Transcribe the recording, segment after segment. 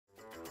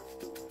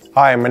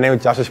Hi, my name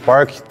is Joshua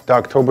Sparks, the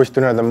October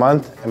Student of the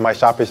Month, and my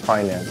shop is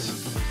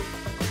Finance.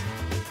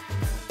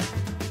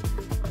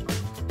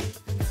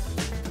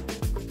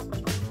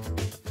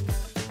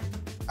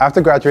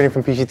 After graduating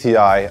from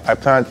PCTI, I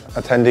plan on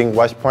attending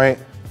West Point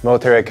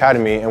Military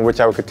Academy, in which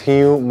I will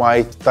continue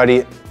my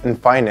study in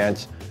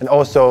finance and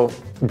also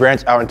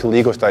branch out into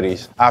legal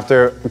studies.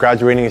 After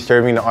graduating and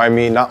serving in the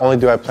Army, not only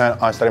do I plan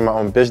on starting my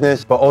own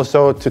business, but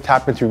also to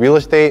tap into real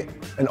estate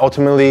and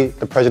ultimately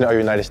the President of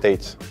the United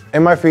States.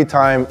 In my free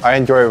time, I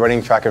enjoy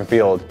running track and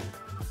field.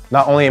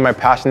 Not only am I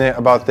passionate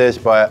about this,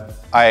 but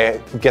I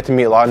get to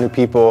meet a lot of new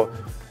people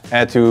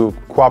and to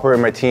cooperate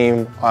with my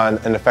team on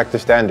an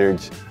effective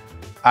standards.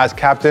 As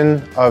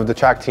captain of the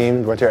track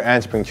team, winter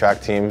and spring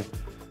track team,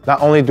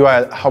 not only do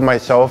I help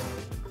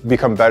myself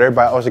become better,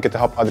 but I also get to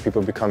help other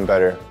people become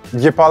better.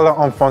 Je parle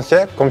en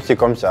français comme ci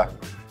comme ça.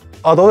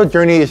 Although the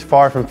journey is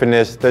far from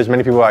fitness, there's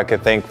many people I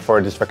could thank for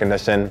this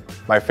recognition.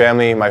 My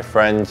family, my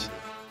friends,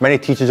 many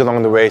teachers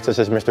along the way, such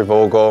as Mr.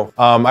 Vogel.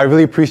 I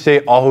really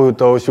appreciate all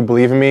those who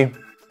believe in me,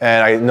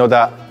 and I know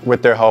that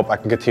with their help, I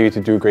can continue to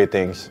do great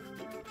things.